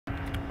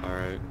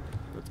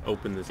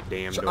open this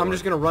damn So door. I'm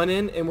just gonna run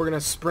in and we're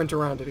gonna sprint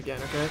around it again,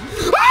 okay?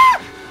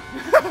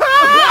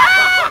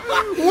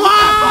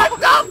 What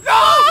the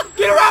fuck?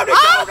 Get around it!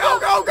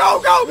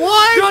 Go!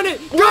 What? Gun it!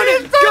 Gun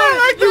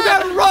it! You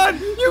gotta run!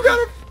 You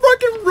gotta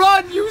fucking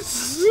run!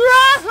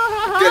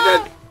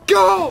 Gonna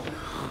go!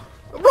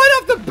 Right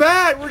off the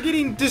bat, we're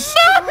getting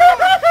destroyed!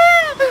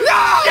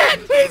 No!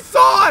 He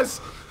saw us!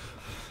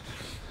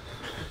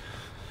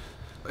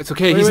 It's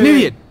okay, he's an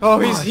idiot! Oh,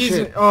 I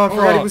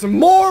forgot he was a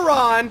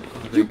moron!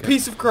 You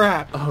piece of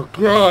crap! Oh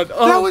god!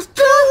 That was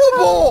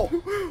terrible!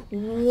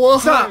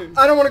 What? Stop!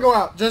 I don't want to go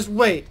out. Just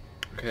wait.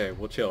 Okay,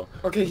 we'll chill.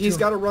 Okay, he's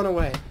got to run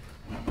away.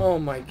 Oh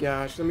my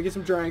gosh! Let me get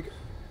some drink.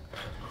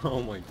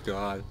 Oh my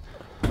god.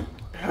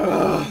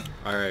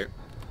 Alright.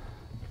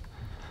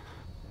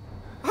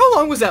 How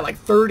long was that? Like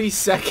 30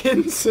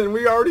 seconds, and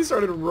we already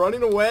started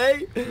running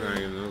away. Not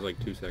even, that was like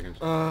 2 seconds.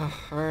 All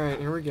right,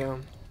 here we go.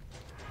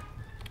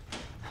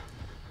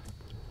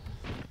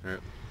 Alright.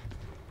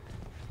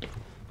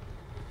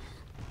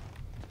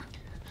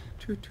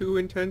 Too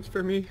intense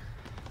for me.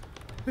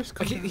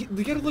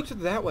 We gotta look to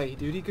that way,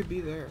 dude. He could be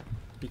there.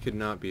 He could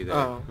not be there.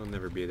 Oh. He'll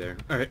never be there.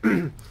 Alright.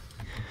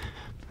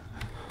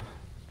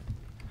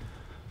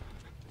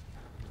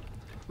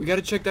 We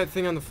gotta check that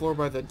thing on the floor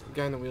by the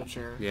guy in the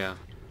wheelchair. Yeah.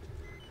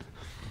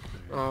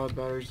 Oh, the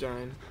battery's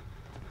dying.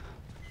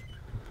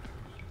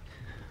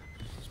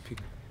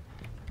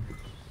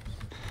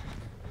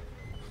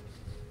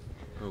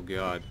 Oh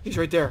god. He's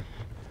right there.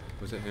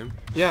 Was it him?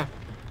 Yeah.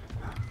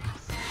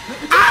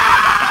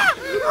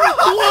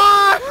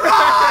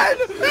 Run!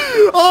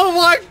 Oh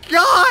my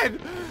god!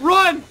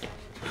 Run!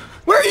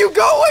 Where are you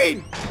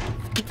going?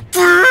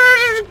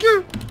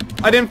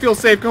 I didn't feel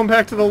safe going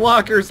back to the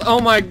lockers. Oh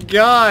my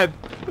god.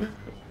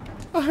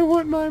 I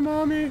want my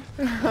mommy.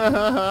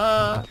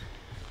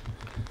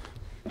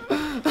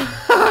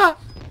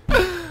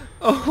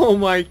 Oh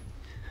my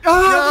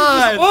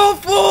god.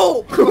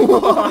 Awful!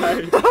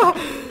 Why?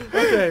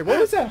 Okay, what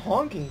was that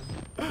honking?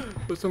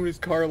 Well, somebody's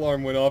car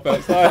alarm went off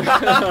outside.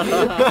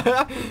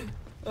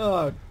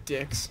 Oh,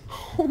 dicks.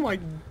 Oh my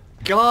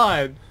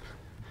god.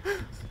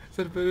 Is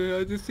that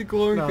I just see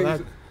glowing No, things.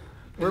 that-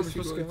 where are we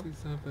supposed to go?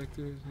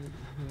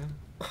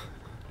 Yeah.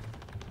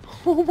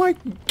 Oh my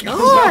That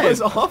god.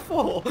 was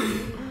awful.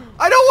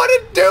 I don't want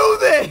to do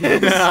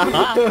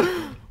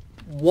this.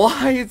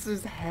 Why is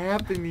this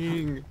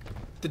happening?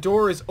 The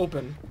door is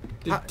open.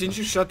 Didn't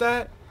you shut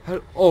that?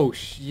 How, oh,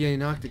 yeah, he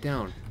knocked it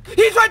down.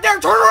 He's right there.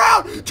 Turn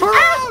around. Turn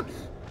around.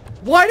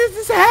 Why does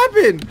this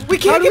happen? We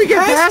can't How do we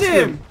get past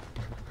him.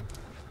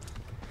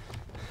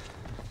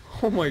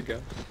 Oh my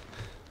god.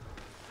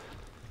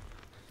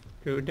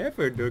 You'll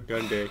never look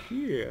under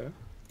here.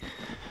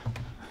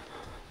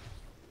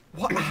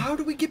 What? How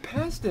do we get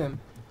past him?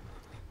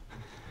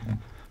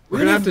 We're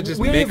gonna have to just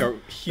we make have-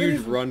 a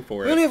huge run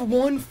for We only it. have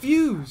one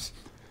fuse.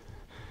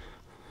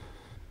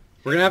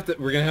 We're gonna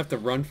have to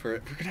run for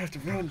it. We're gonna have to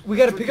run. We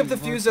gotta pick up the Freaking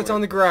fuse run that's for on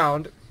it. the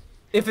ground.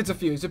 If it's a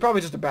fuse, it's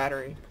probably just a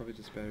battery. Probably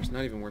just better. It's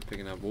not even worth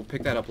picking up. We'll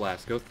pick that up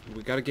last.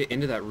 We gotta get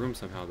into that room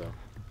somehow, though.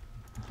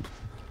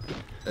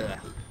 Ugh.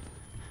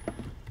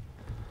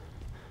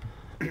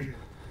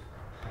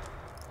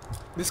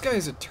 This guy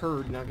is a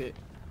turd nugget.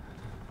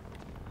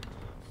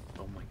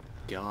 Oh my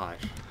gosh.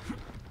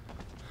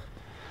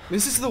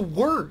 This is the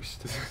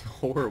worst. This is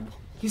horrible.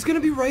 He's gonna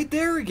be right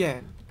there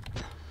again.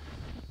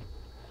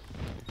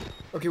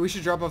 Okay, we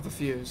should drop off the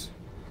fuse.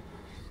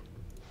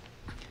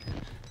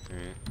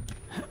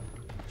 Alright.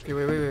 Okay,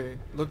 wait.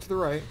 Look to the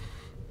right.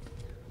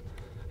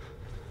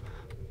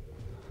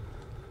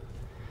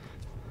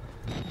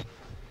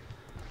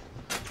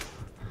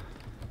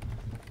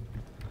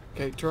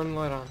 Okay, turn the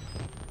light on.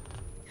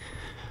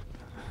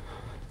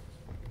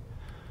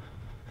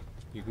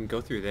 You can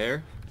go through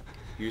there.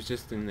 He was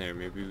just in there.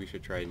 Maybe we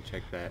should try and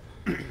check that.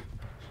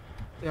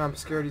 Yeah, I'm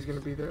scared he's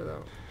gonna be there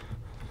though.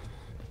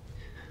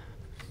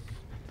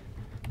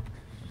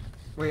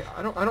 Wait,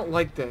 I don't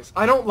like this.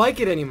 I don't like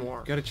it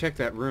anymore. Gotta check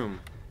that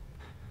room.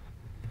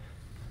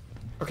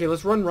 Okay,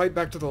 let's run right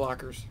back to the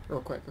lockers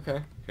real quick,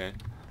 okay? Okay.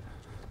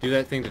 Do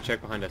that thing to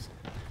check behind us.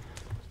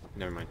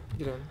 Never mind.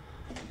 Get in.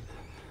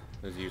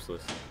 That was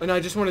useless. And I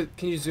just want to,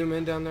 can you zoom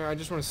in down there? I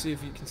just want to see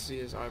if you can see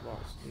his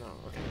eyeballs. No,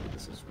 okay,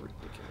 this is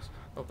ridiculous.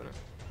 Open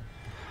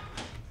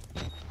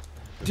it.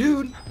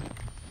 Dude!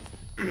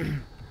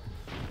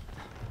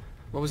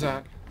 What was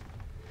that?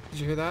 Did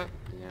you hear that?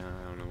 Yeah,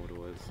 I don't know what it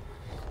was.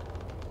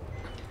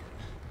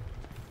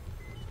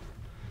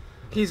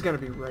 He's gonna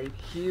be right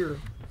here.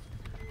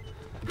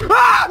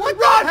 Ah! What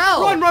the Run!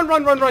 hell?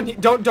 Run!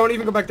 Don't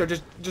even go back there.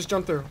 Just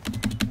jump through.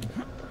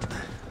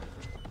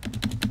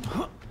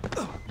 I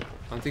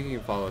don't think he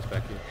can follow us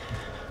back here.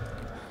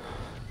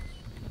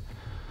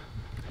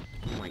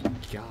 Oh my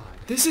god.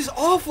 This is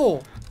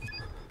awful.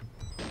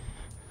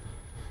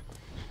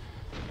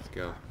 Let's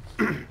go.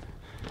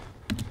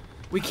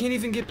 We can't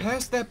even get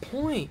past that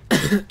point.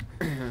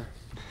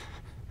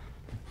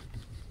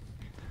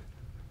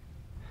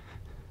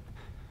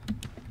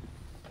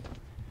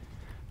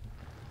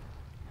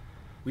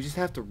 We just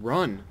have to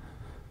run.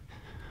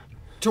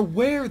 To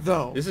where,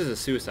 though? This is a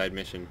suicide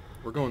mission.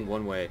 We're going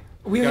one way.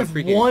 We gotta have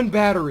freaking- one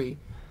battery.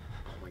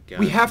 Oh my god.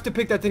 We have to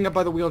pick that thing up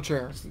by the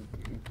wheelchair.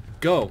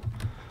 Go.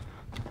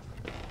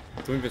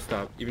 Don't even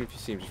stop. Even if you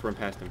see him, just run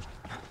past him.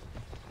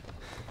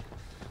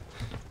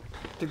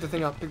 Pick the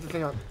thing up. Pick the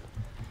thing up.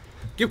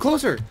 Get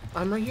closer.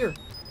 I'm right here.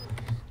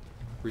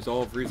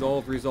 Resolve,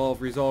 resolve,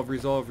 resolve, resolve,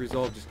 resolve,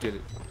 resolve. Just get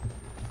it.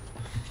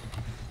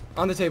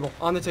 On the table.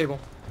 On the table.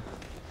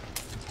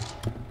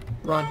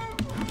 Run.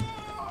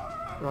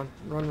 Run.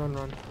 Run, run,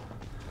 run.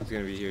 He's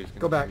gonna be here. He's gonna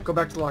Go be back. here. Go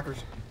back to the lockers.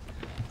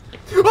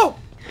 Oh!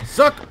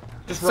 Suck!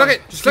 Just Suck run.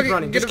 it! Just Suck keep it!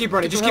 running. Get Just him- keep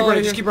running. get Just the keep hell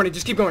running. out Just of keep running.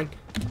 Just keep going.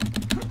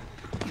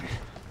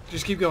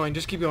 Just keep going.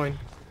 Just keep going.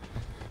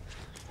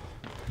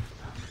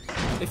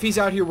 If he's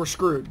out here, we're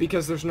screwed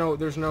because there's no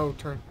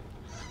turn.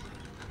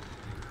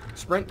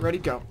 Sprint, ready,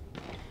 go.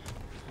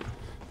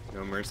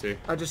 No mercy.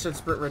 I just said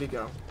sprint, ready,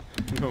 go.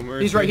 No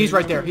mercy. He's right. He's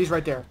right there. He's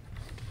right there.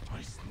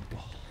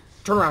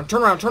 Turn around.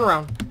 Turn around. Turn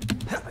around.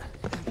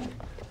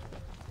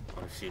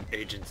 I've seen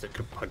agents that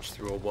could punch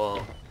through a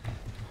wall.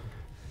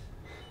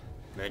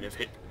 Men have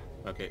hit.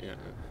 Okay, yeah.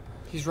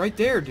 He's right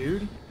there,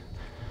 dude.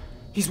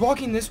 He's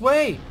walking this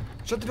way.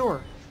 Shut the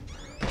door.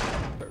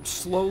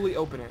 Slowly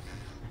open it.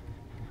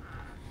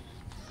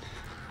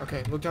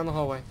 Okay, look down the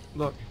hallway.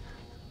 Look. Do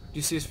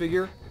you see his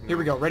figure? Here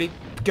we go. Ready?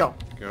 Go.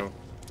 Go.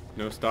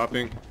 No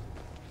stopping.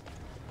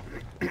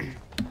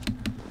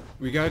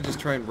 We gotta just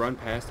try and run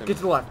past him. Get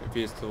to the left. If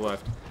he is to the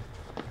left.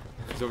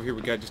 If he's over here,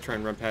 we gotta just try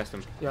and run past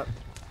him. Yep.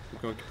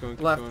 Keep going, keep going,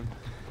 keep Left. going.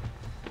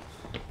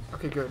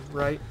 Okay, good.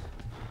 Right.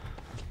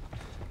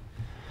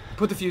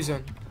 Put the fuse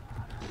in.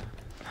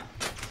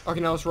 Okay,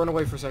 now let's run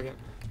away for a second.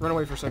 Run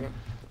away for a second.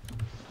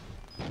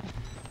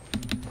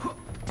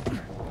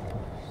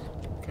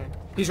 Okay.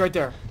 He's right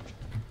there.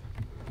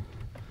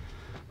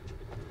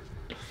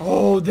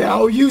 Oh,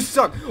 now you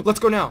suck. Let's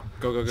go now.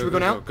 Go, go, go, Should we go,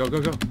 go now? Go,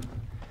 go, go.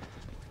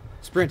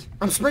 Sprint.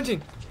 I'm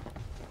sprinting.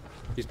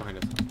 He's behind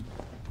us.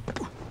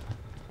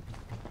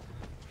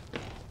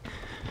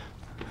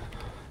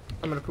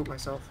 I'm gonna poop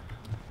myself.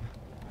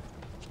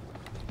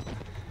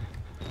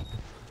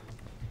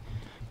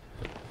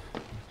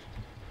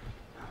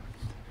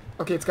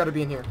 Okay, it's gotta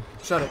be in here.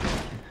 Shut it.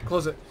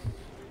 Close it.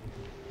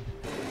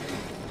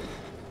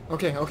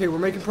 Okay, okay, we're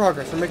making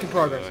progress. We're making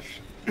progress.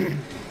 Gosh.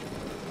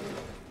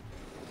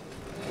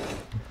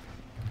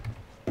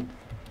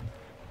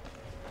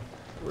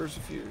 Where's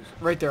the fuse?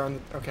 Right there on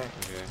the... Okay.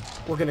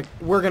 Okay.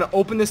 We're gonna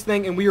open this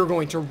thing and we are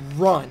going to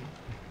run.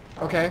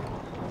 Okay?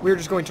 We're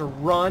just going to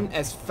run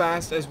as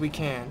fast as we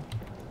can.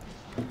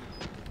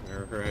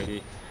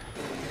 Alrighty.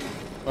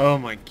 Oh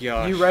my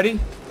gosh. You ready?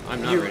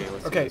 I'm not ready.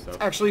 Let's okay, see this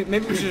up. actually,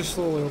 maybe we should just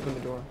slowly open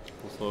the door.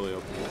 We'll slowly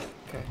open it.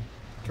 Okay.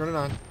 Turn it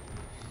on.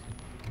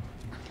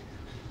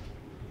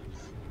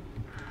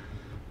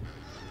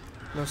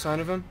 No sign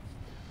of him?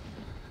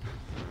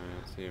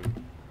 Let's see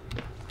him.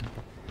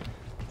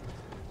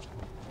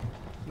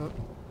 Nope.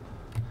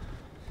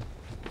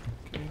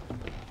 Okay.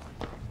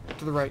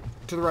 To the right.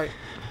 To the right.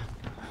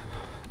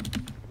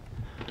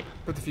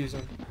 Put the fuse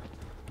in.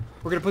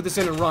 We're gonna put this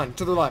in and run.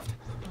 To the left.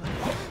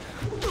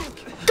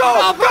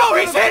 Go! Go!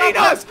 He's hitting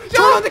us!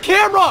 Turn on the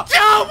camera!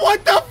 Jump!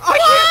 What the fuck? I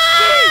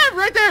can't see!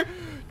 Right there!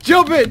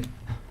 Jump it!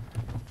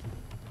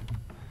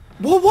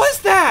 What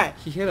was that?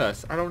 He hit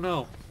us. I don't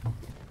know.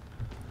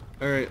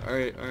 Alright,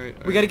 alright,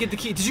 alright. We gotta get the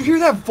key. Did you hear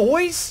that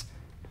voice?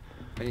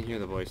 I didn't hear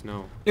the voice,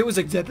 no. It was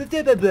like... And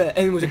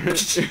it was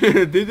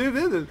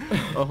like...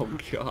 Oh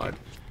god.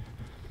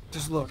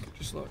 Just look.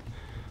 Just look.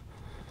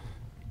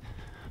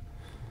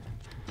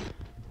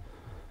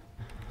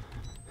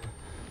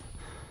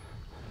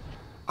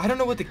 I don't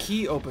know what the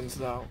key opens,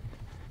 though.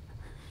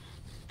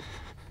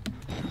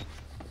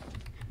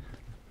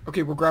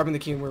 Okay, we're grabbing the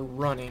key and we're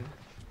running.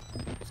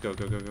 Let's go,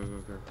 go, go, go,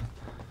 go, go.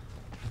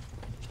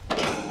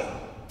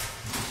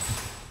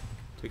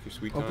 Take your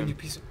sweet Open, time. you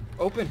piece of...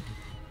 Open.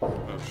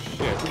 Oh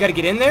shit. We gotta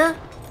get in there?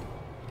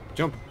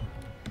 Jump.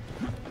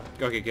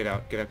 Okay, get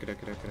out. Get out, get out,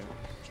 get out, get out.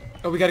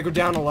 Oh, we gotta go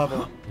down a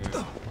level. Yeah.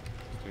 Stairs,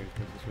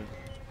 go this way.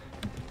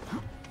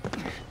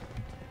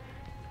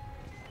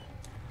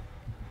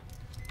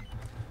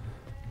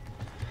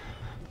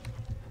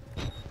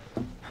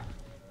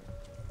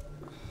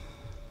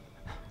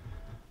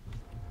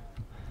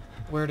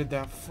 Where did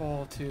that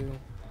fall to?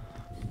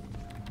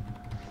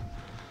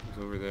 It's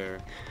over there.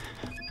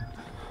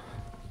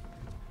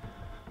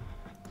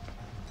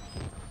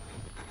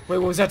 Wait,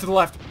 what was that to the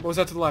left? What was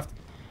that to the left?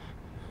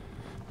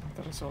 I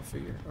thought I saw a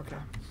figure. Okay.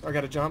 I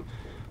gotta jump?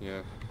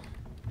 Yeah.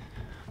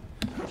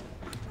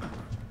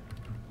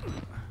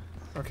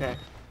 Okay.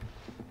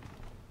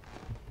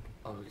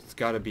 Oh, it's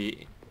gotta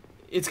be...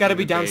 It's gotta In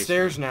be the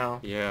downstairs now.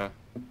 Yeah.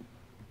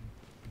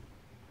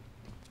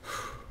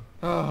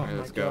 Oh Alright, my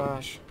let's go.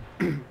 gosh.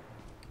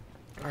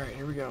 Alright,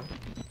 here we go.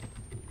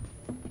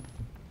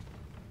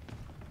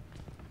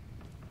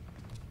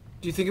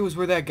 Do you think it was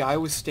where that guy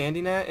was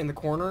standing at in the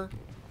corner?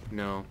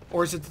 No.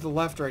 Or is it to the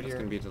left right It's here?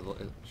 gonna be to the...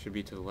 It should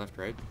be to the left,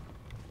 right?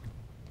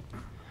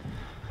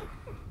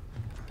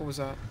 What was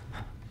that?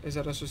 Is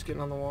that us just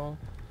getting on the wall?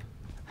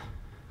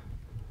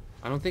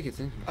 I don't think it's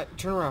in here.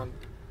 Turn around.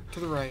 To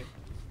the right.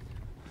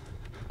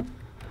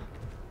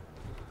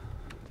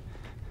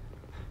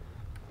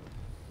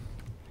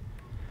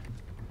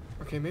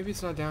 Okay, maybe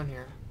it's not down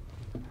here.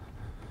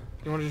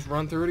 You want to just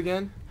run through it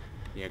again?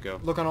 Yeah, go.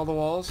 Look on all the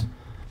walls.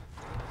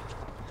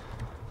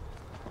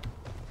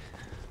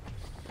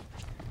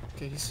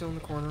 Okay, he's still in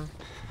the corner.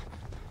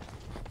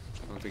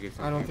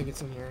 I don't think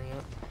it's in here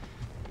yet.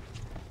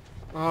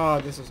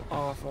 Oh, this is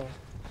awful.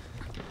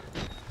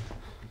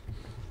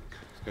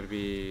 It's gotta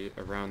be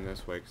around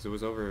this way, because it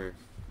was over...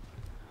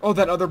 Oh,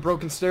 that other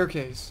broken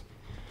staircase.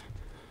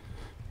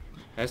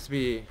 It has to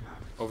be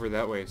over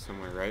that way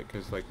somewhere, right?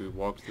 Because, like, we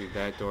walked through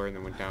that door and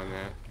then went down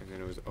that, and then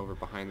it was over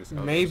behind this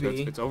elevator.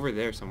 Maybe. So it's over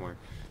there somewhere.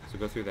 So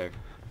go through there.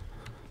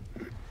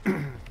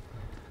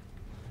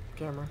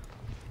 Camera.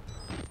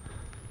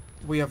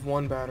 We have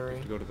one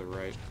battery. Go to the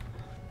right.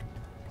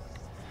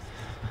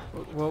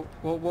 Whoa,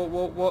 whoa, whoa,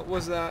 whoa, what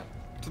was that?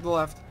 To the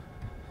left.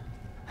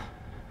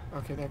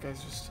 Okay, that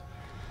guy's just...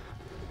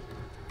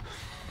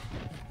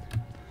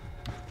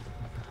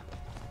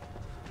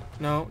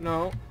 No,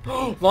 no.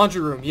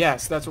 Laundry room,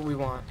 yes, that's what we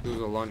want. There's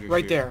a laundry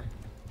Right chute. there.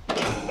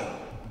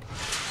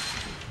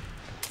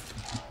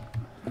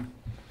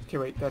 Okay,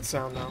 wait, that's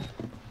sound now.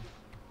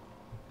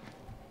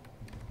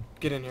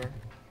 Get in here.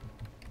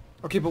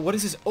 Okay, but what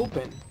does this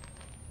open?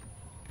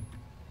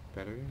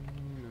 Better?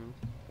 No.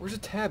 Where's a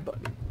tab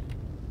button?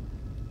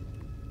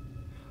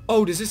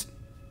 Oh, does this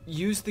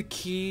use the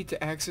key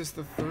to access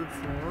the third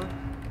floor?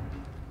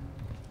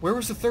 Where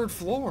was the third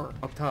floor?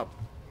 Up top.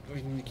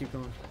 We need to keep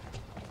going.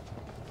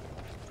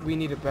 We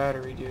need a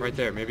battery, dude. Right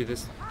there. Maybe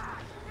this...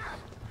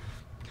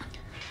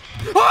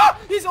 Ah!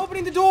 He's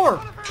opening the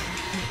door!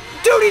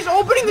 Dude, he's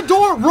opening the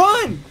door!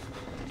 Run!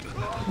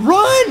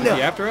 Run! Is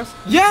he after us?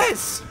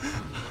 Yes!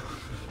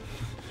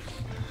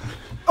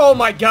 Oh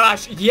my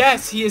gosh,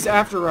 yes, he is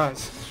after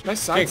us.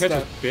 Nice Can't catch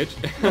sidestep. us, bitch.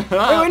 Wait,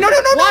 no, no,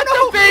 no, What no,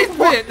 no! the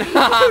basement?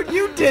 Dude,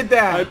 you did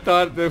that! I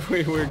thought that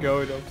we were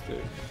going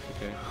upstairs.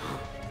 Okay.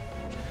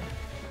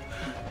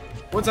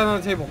 What's that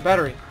on the table?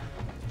 Battery.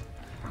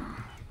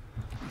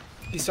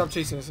 He stopped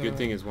chasing us. Good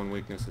thing is one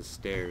weakness is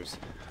stairs.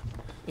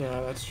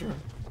 Yeah, that's true.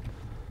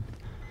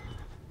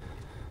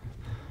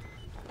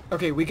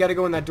 Okay, we gotta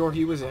go in that door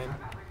he was in.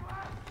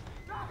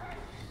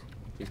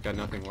 He's got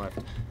nothing left.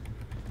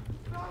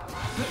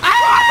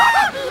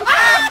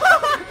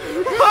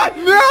 What?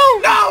 No!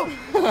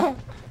 No!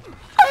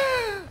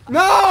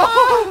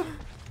 No!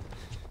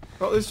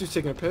 Oh, this dude's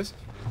taking a piss.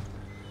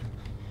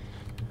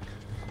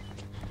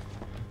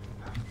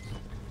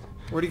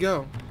 Where'd he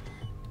go?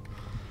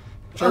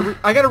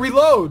 I gotta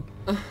reload!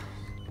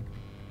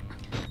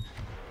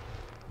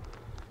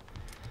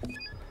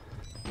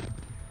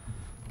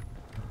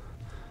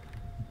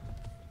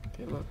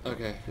 Okay, look.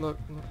 Okay. Look,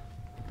 look.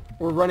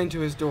 We're running to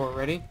his door.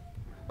 Ready?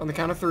 On the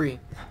count of 3.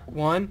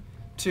 1,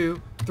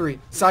 2, 3.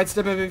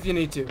 Sidestep him if you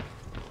need to.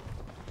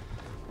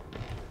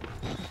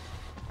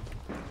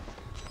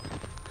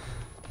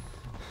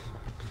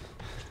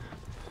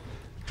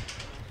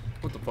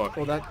 What the fuck?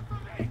 Well, that...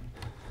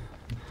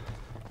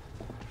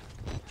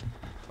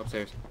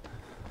 Upstairs.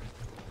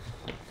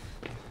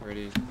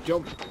 Ready?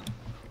 Jump!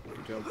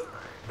 Jump.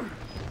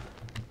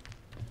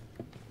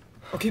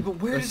 Okay, but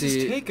where does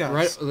this take us?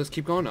 Right, let's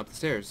keep going up the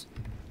stairs.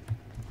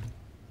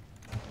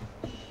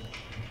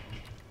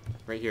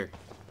 Right here.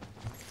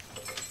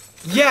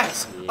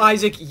 Yes! Yeah.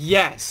 Isaac,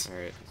 yes!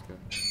 Alright, let's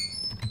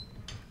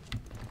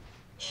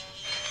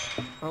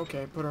go.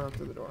 Okay, put her up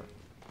through the door.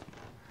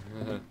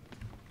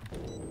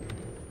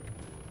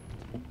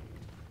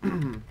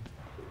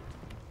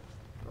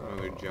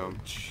 Another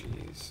jump.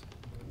 Jeez.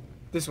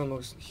 This one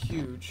looks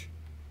huge.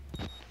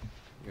 You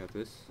got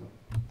this?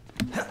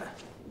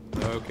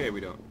 Okay, we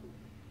don't.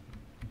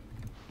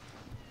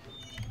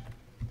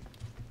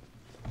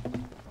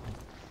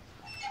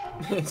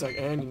 It's like,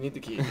 and you need the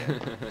key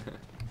again.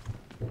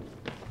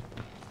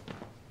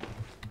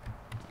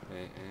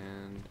 Okay,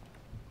 and...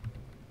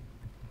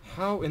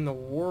 How in the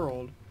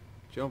world?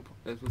 Jump.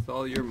 That's with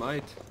all your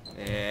might.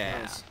 Yeah.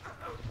 Nice.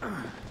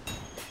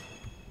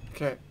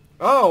 Okay.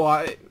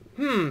 Oh,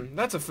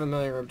 that's a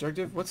familiar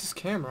objective. What's this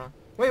camera?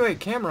 Wait,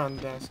 camera on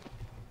the desk.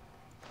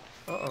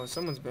 Uh-oh,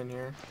 someone's been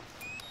here.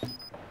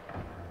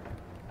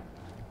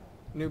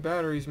 New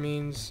batteries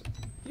means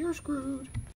you're screwed.